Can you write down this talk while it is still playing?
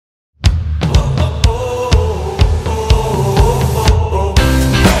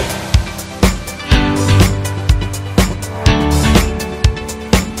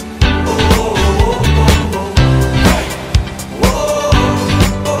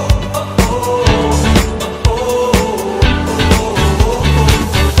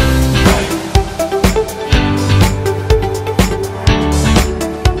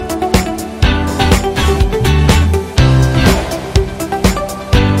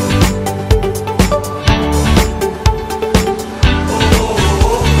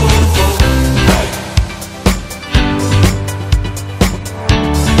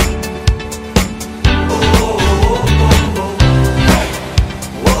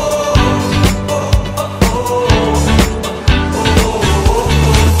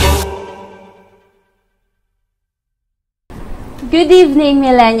Good evening,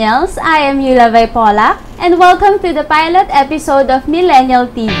 millennials. I am Euluvye Pollack, and welcome to the pilot episode of Millennial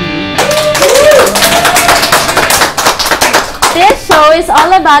TV. This show is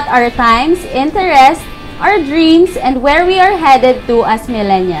all about our times, interests, our dreams, and where we are headed to as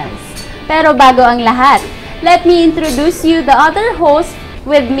millennials. Pero bago ang lahat, let me introduce you the other hosts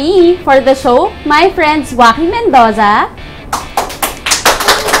with me for the show, my friends Joaqui Mendoza,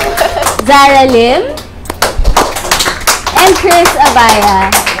 Zarah Lim, and Chris Abaya.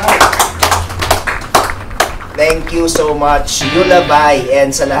 Thank you so much, Euluvye,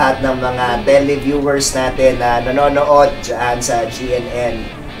 and sa lahat ng mga televiewers natin na nanonood dyan sa GNN.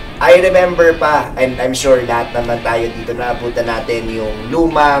 I remember pa, and I'm sure lahat naman tayo dito naabutan natin yung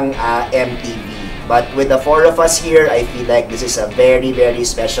lumang MTV. But with the four of us here, I feel like this is a very, very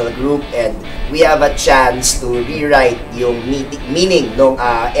special group and we have a chance to rewrite yung meaning ng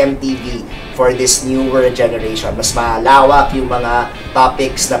MTV for this newer generation. Mas malawak yung mga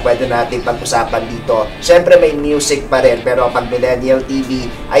topics na pwede natin pag-usapan dito. Siyempre may music pa rin, pero pag Millennial TV,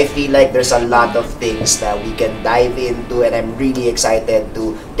 I feel like there's a lot of things that we can dive into and I'm really excited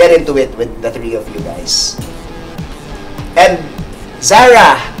to get into it with the three of you guys. And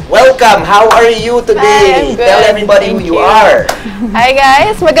Zarah, welcome! How are you today? Hi, I'm good. Tell everybody Thank who you you. are. Hi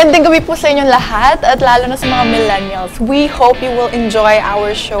guys! Magandang gabi po sa inyong lahat at lalo na sa mga millennials. We hope you will enjoy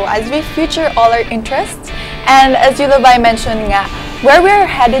our show as we feature all our interests. And as Euluvye mentioned nga, where we're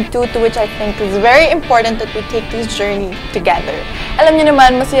headed to which I think is very important that we take this journey together. Alam niyo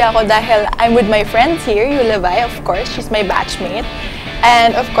naman, masaya ako dahil I'm with my friends here, Euluvye, of course, she's my batchmate.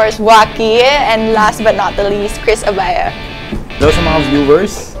 And of course, Joaqui, and last but not the least, Chris Abaya. Hello sa mga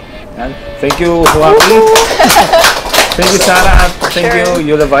viewers. And thank you, Joaqui. Thank you, Sarah. At thank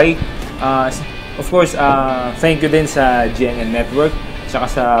you, Euluvye. Of course, thank you din sa GNN Network saka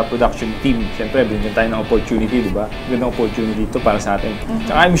sa production team. Siyempre, binigyan tayo ng opportunity, di ba? Gandang opportunity ito para sa atin.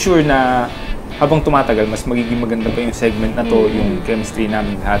 Saka I'm sure na habang tumatagal, mas magiging maganda pa yung segment na to, yung chemistry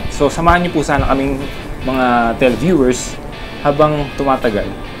namin lahat. So, samahan niyo po sana kaming mga televiewers habang tumatagal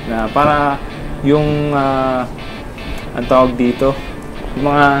na para yung ang tawag dito,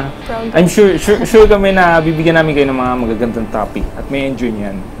 mga I'm sure kami na bibigyan namin kayo ng mga magagandang topic at may enjoy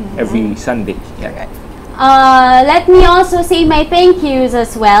niyan every Sunday. Yeah. Let me also say my thank yous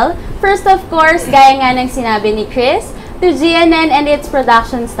as well. First, of course, gaya nga ng sinabi ni Chris, to GNN and its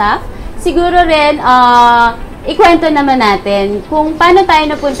production staff. Siguro rin, ikwento naman natin kung paano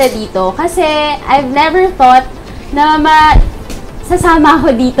tayo napunta dito. Kasi I've never thought na sasama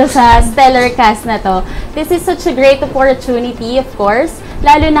ako dito sa stellar cast na to. This is such a great opportunity, of course.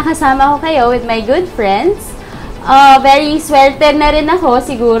 Lalo na kasama ko kayo with my good friends. Very swerte na rin ako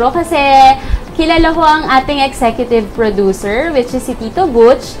siguro kasi kilala ko ang ating executive producer, which is si Tito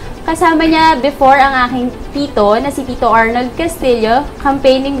Butch. Kasama niya before ang aking tito na si Tito Arnold Castillo,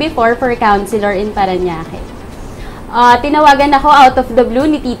 campaigning before for councilor in Parañaque. Tinawagan ako out of the blue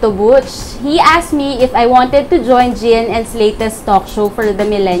ni Tito Butch. He asked me if I wanted to join GNN's latest talk show for the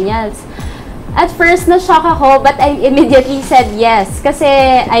millennials. At first, na-shock ako, but I immediately said yes. Kasi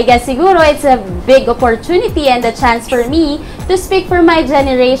I guess siguro it's a big opportunity and a chance for me to speak for my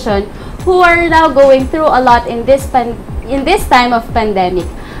generation who are now going through a lot in this time of pandemic.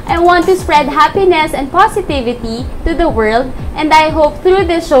 I want to spread happiness and positivity to the world, and I hope through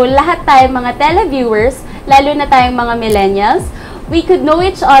this show, lahat tayong mga televiewers, lalo na tayong mga millennials, we could know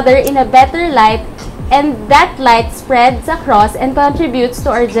each other in a better light, and that light spreads across and contributes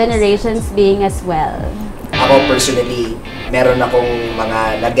to our generation's being as well. Ako personally, meron akong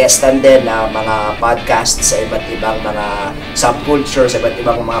mga nag-guestan din na mga podcast sa iba't ibang mga subculture, sa iba't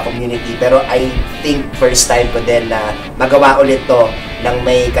ibang mga community. Pero I think first time ko din na magawa ulit to nang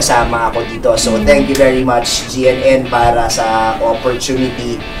may kasama ako dito. So thank you very much GNN para sa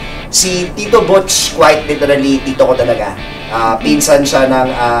opportunity. Si Tito Butch, quite literally, tito ko talaga. Pinsan siya ng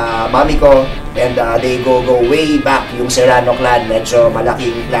mami ko and they go way back yung Serrano clan. Medyo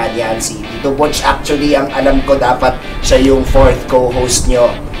malaking clan yan. Si Tito Butch actually, ang alam ko dapat siya yung fourth co-host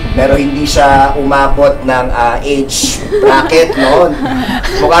nyo. Pero hindi siya umabot ng age bracket noon.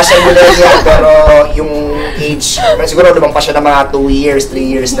 Mukha siya millennial pero yung age, siguro naman pa siya ng mga 2 years, 3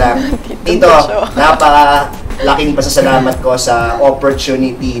 years lang. Tito, laking pasasalamat ko sa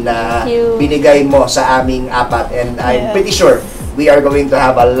opportunity na binigay mo sa aming apat, and I'm pretty sure we are going to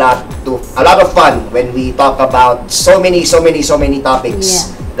have a lot of fun when we talk about so many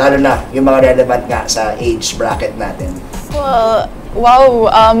topics, lalo na yung mga relevant nga sa age bracket natin. Well, wow,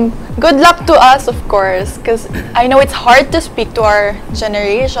 good luck to us, of course, because I know it's hard to speak to our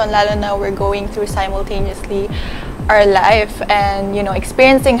generation, lalo na we're going through simultaneously our life and, you know,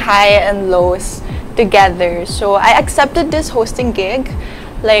 experiencing high and lows together. So I accepted this hosting gig.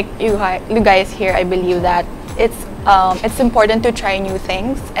 Like you guys here, I believe that it's important to try new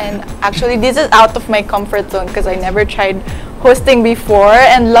things. And actually, this is out of my comfort zone because I never tried hosting before.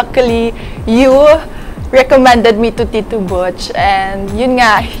 And luckily, you recommended me to Tito Butch. And yun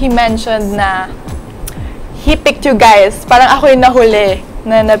nga, he mentioned na he picked you guys. Parang ako yung nahuli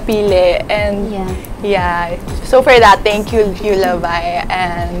na napili. And yeah. So for that, thank you, Euluvye.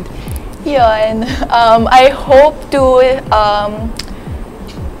 And yun, I hope to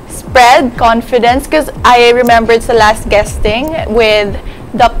spread confidence because I remembered sa last guesting with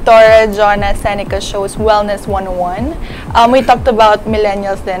Dr. Jonah Seneca show's Wellness 101. We talked about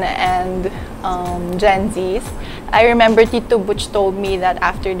millennials then and Gen Zs. I remember Tito Butch told me that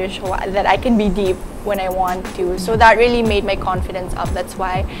after the show that I can be deep when I want to. So that really made my confidence up. That's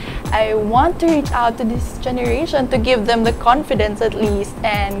why I want to reach out to this generation to give them the confidence at least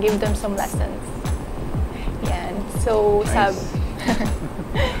and give them some lessons. Yeah. So, nice.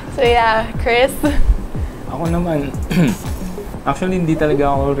 So yeah, Chris? Ako naman, actually hindi talaga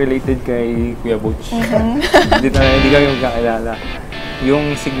ako related kay Kuya Butch. Hindi kami magkakilala.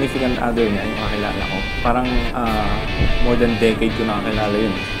 Yung significant other niya, yung kakilala ko, parang more than decade ko nakakilala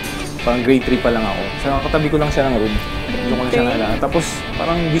yun. Parang grade 3 pa lang ako. Sa katabi ko lang siya ng room. Doon ko lang siya naalala. Tapos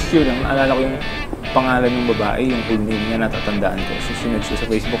parang this year lang, naalala ko yung pangalan ng babae, yung full name niya, natatandaan ko. So sinedge ko sa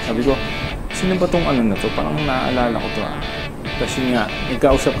Facebook, sabi ko, sino ba tong ano na to? Parang naaalala ko to Tapos yun nga,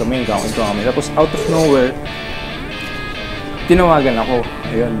 nagkausap kami, nagkakwento kami. Tapos out of nowhere, tinawagan ako.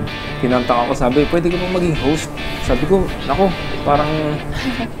 Ayun, kinontak ako, sabi, pwede ka bang maging host? Sabi ko, nako, parang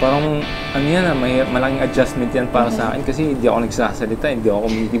ano yan, may malaking adjustment yan para sa akin kasi hindi ako nagsasalita, hindi ako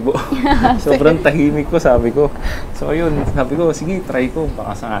kumitibo. Sobrang tahimik ko, sabi ko. So ayun, sabi ko, sige, try ko,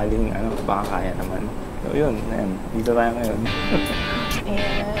 baka sakaling, baka kaya naman. So yun, ayan, dito tayo ngayon.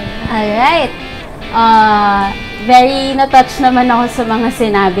 Alright. Very na-touch naman ako sa mga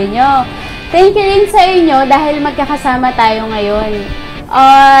sinabi nyo. Thank you rin sa inyo dahil magkakasama tayo ngayon.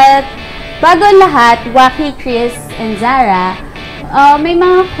 Bago lahat, Joaqui, Chris, and Zarah, may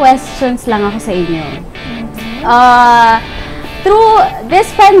mga questions lang ako sa inyo. Through this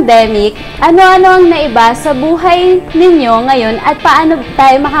pandemic, ano-ano ang naiba sa buhay ninyo ngayon at paano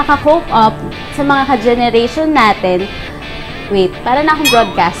tayo makaka-cope up sa mga ka-generation natin? Wait, para na akong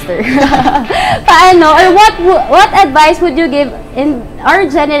broadcaster. Paano, or what advice would you give in our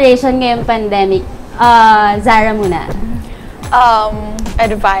generation ngayong pandemic? Zarah muna.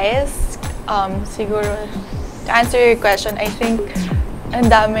 Advice? Siguro, to answer your question, I think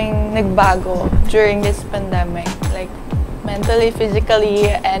ang daming nagbago during this pandemic. Like, mentally, physically,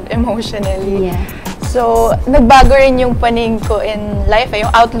 and emotionally. Yeah. So, nagbago rin yung paningin ko in life,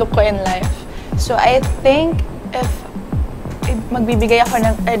 yung outlook ko in life. So, I think if magbibigay ako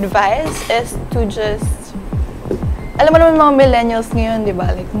ng advice is to just, alam mo naman mga millennials ngayon, di ba?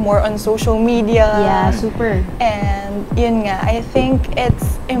 Like, more on social media. Yeah, super. And yun nga, I think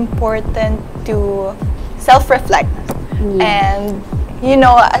it's important to self-reflect. Yeah. And, you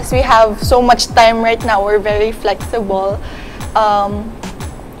know, as we have so much time right now, we're very flexible.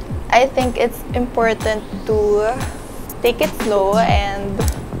 I think it's important to take it slow and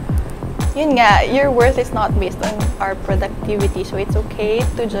yun nga, your worth is not based on our productivity. So it's okay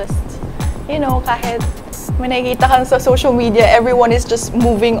to just, you know, kahit may nakikita ka sa social media, everyone is just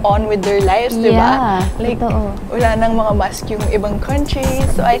moving on with their lives, di ba? Like, totoo. wala nang mga mask yung ibang countries.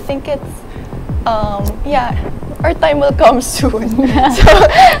 So I think it's, yeah, our time will come soon. So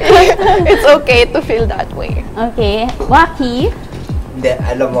it's okay to feel that way. Okay. Joaqui? Hindi,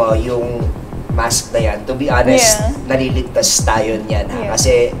 alam mo, yung mask na yan, to be honest, naliligtas tayo niyan. Yeah.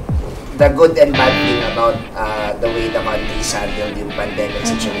 Kasi the good and bad thing about the way the countries handled yung pandemic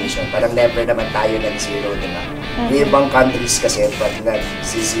situation, parang never naman tayo nag-zero, di ba? Yung ibang countries kasi, pag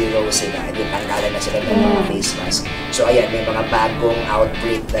nag-zero sila, hindi tanggalan na sila ng mga face mask. So ayan, may mga bagong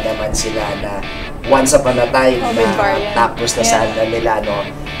outbreak na naman sila na once upon a time na tapos na sana nila, no?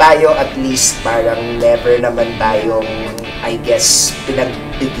 Tayo at least parang never naman tayong, I guess,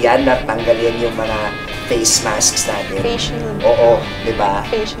 pinagbigyan na tanggalin yung mga face masks natin. Facial. Oo, di ba?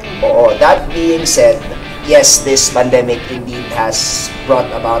 Facial. Oo. That being said, yes, this pandemic indeed has brought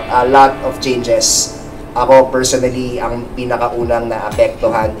about a lot of changes. Ako personally, ang pinakaunang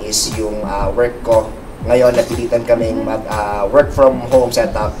naapektuhan is yung work ko. Ngayon, napilitan kaming work from home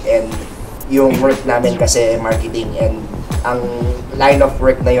setup, and yung work namin kasi marketing, and ang line of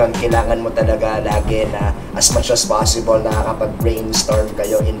work na yon, kailangan mo talaga lagi na as much as possible nakakapag-brainstorm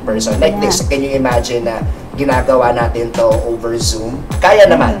kayo in person. Like this, can you imagine na ginagawa natin to over Zoom? Kaya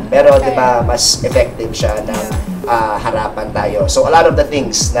naman, pero di ba mas effective siya ng harapan tayo. So a lot of the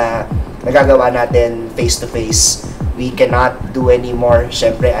things na nagagawa natin face-to-face, we cannot do anymore.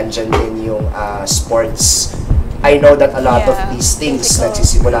 Syempre, andyan din yung sports. I know that a lot of these things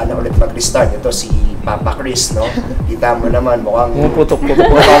nagsisimula na ulit mag-restart. Ito si Papa Chris, no? Kita mo naman, mukhang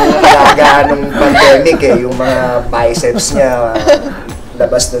alaga ng pandemic eh. Yung mga biceps niya,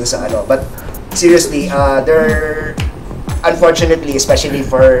 labas dun sa ano. But seriously, unfortunately, especially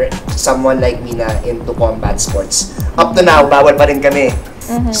for someone like me na into combat sports, up to now, bawal pa rin kami.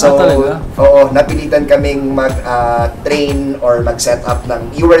 So, oo, napilitan kaming mag-train or mag-set up ng,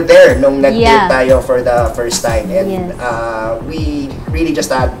 you were there nung nag-date tayo for the first time, and we really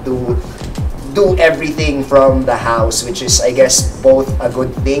just had to do everything from the house, which is, I guess, both a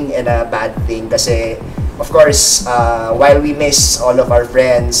good thing and a bad thing, kasi of course, while we miss all of our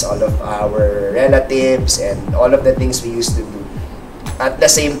friends, all of our relatives, and all of the things we used to do, at the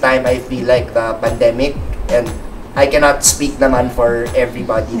same time, I feel like the pandemic, and I cannot speak naman for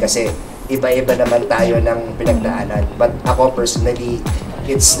everybody kasi iba-iba naman tayo ng pinagdaanan. But ako personally,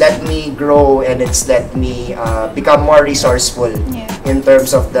 it's let me grow and it's let me become more resourceful in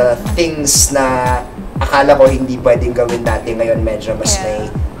terms of the things na akala ko hindi pwedeng gawin dati. Ngayon medyo mas may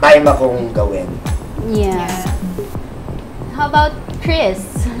time akong gawin. Yeah. How about Chris?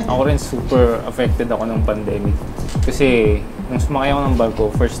 Ako rin super affected ako ng pandemic. Kasi nung sumakay ako ng barko,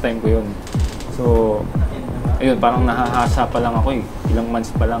 first time ko yun. So, ayun, parang nahahasa pa lang ako eh. Ilang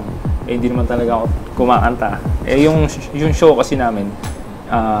months pa lang. Eh, hindi naman talaga ako kumakanta. Eh, yung show kasi namin,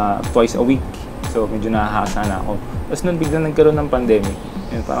 twice a week. So, medyo nahahasa na ako. Tapos nung biglang nagkaroon ng pandemic,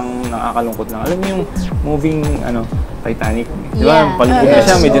 yun, parang nakakalungkot lang. Alam niyo yung moving, Titanic? Di ba? Palungkot na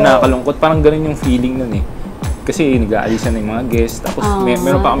siya, medyo nakakalungkot. Parang ganun yung feeling nun eh. Kasi nag-aalisan na yung mga guests. Tapos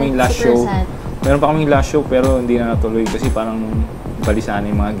meron pa kaming last show. Meron pa kaming last show pero hindi na natuloy kasi parang balisan na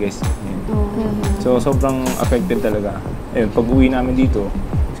yung mga guests. So, sobrang affected talaga. Ayun, pag uwi namin dito,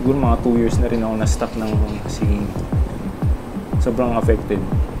 siguro mga 2 years na rin ako na-stop ng singing. Sobrang affected.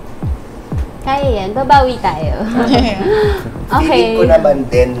 Kaya yan, babawi tayo. Feeling ko naman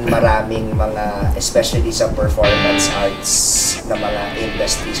din maraming mga, especially sa performance arts na mga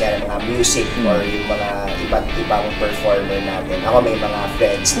industries, yan, mga music or yung mga iba't ibang performer natin. Ako may mga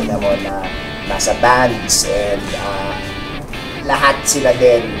friends din ako na nasa bands and lahat sila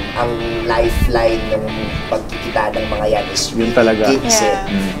din, ang lifeline ng pagkikita ng mga yan is yun talaga. Gigs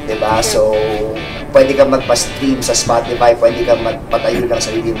diba? So, pwede kang magpa-stream sa Spotify, pwede kang magpatayo ng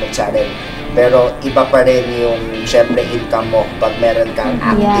sarili mong channel. Pero iba pa rin yung, syempre, income mo pag meron kang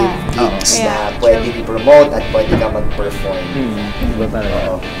active gigs na pwede i-promote at pwede kang mag-perform. Iba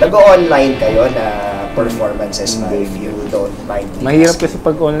talaga. Nag-o-online kayo na performances na if you don't mind. Mahirap kasi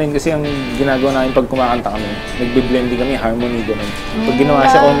pag online kasi ang ginagawa namin pag kumakanta kami, nagbe-blending kami, harmony, gano'n. Pag ginawa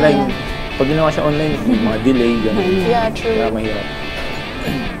siya online, may mga delay, gano'n. Yeah, true. Kaya mahirap.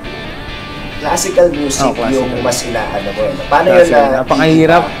 Classical music yung mas inaano mo. Paano yun na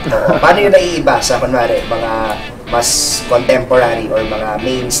napakahirap. Paano yun naiiba sa kunwari mga mas contemporary or mga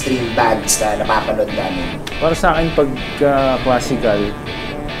mainstream bands na napapanood namin? Para sa akin, pag classical,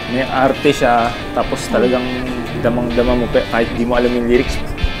 may arte siya, tapos talagang damang-dama mo, kahit di mo alam yung lyrics,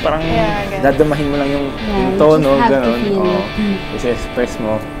 parang dadamahin mo lang yung tono, gano'n. Kasi express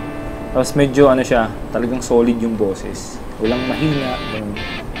mo. Tapos medyo siya, talagang solid yung boses. Walang mahina,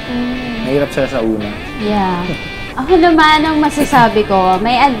 mahirap siya sa una. Yeah. Ako naman, ang masasabi ko,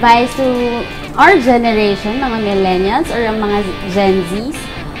 may advice to our generation, mga millennials or ang mga Gen Zs.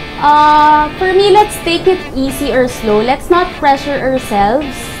 For me, let's take it easy or slow. Let's not pressure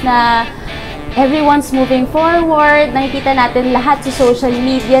ourselves na everyone's moving forward. Nakikita natin lahat sa social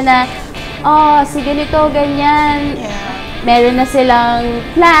media na, si ganito, ganyan. Meron na silang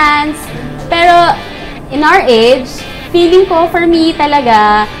plans. Pero, in our age, feeling ko, for me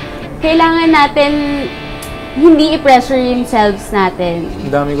talaga, kailangan natin hindi i-pressure yung selves natin.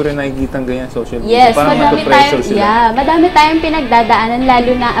 Ang dami ko rin nakikita ganyan social media. Yes, madami tayong pinagdadaanan,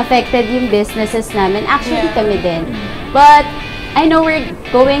 lalo na affected yung businesses namin. Actually, kami din. But, I know we're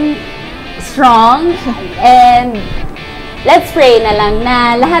going strong and let's pray na lang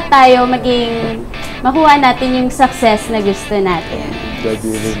na lahat tayo makuha natin yung success na gusto natin. God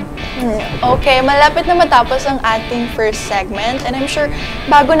willing. Okay, malapit na matapos ang ating first segment and I'm sure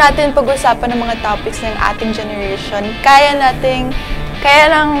bago natin pag-usapan ng mga topics ng ating generation, kaya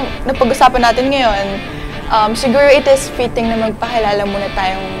lang napag-usapan natin ngayon, siguro it is fitting na magpakilala muna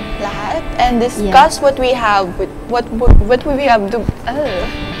tayong lahat and discuss what we have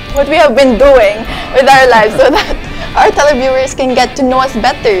been doing with our lives so that our televiewers can get to know us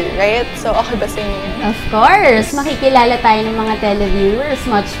better, right? So, okay ba sa inyo? Of course! Makikilala tayo ng mga televiewers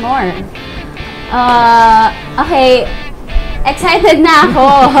much more. Okay, Excited na ako.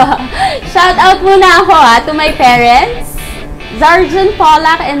 Shout out muna ako to my parents, Zarah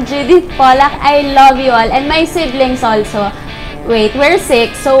Pollack and Judith Pollack. I love you all. And my siblings also. Wait, we're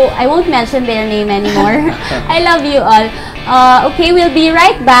 6, so I won't mention their name anymore. I love you all. Okay, we'll be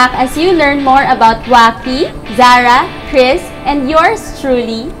right back as you learn more about Joaqui, Zarah, Chris, and yours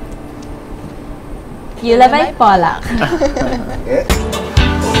truly, Euluvye Pollack. Okay.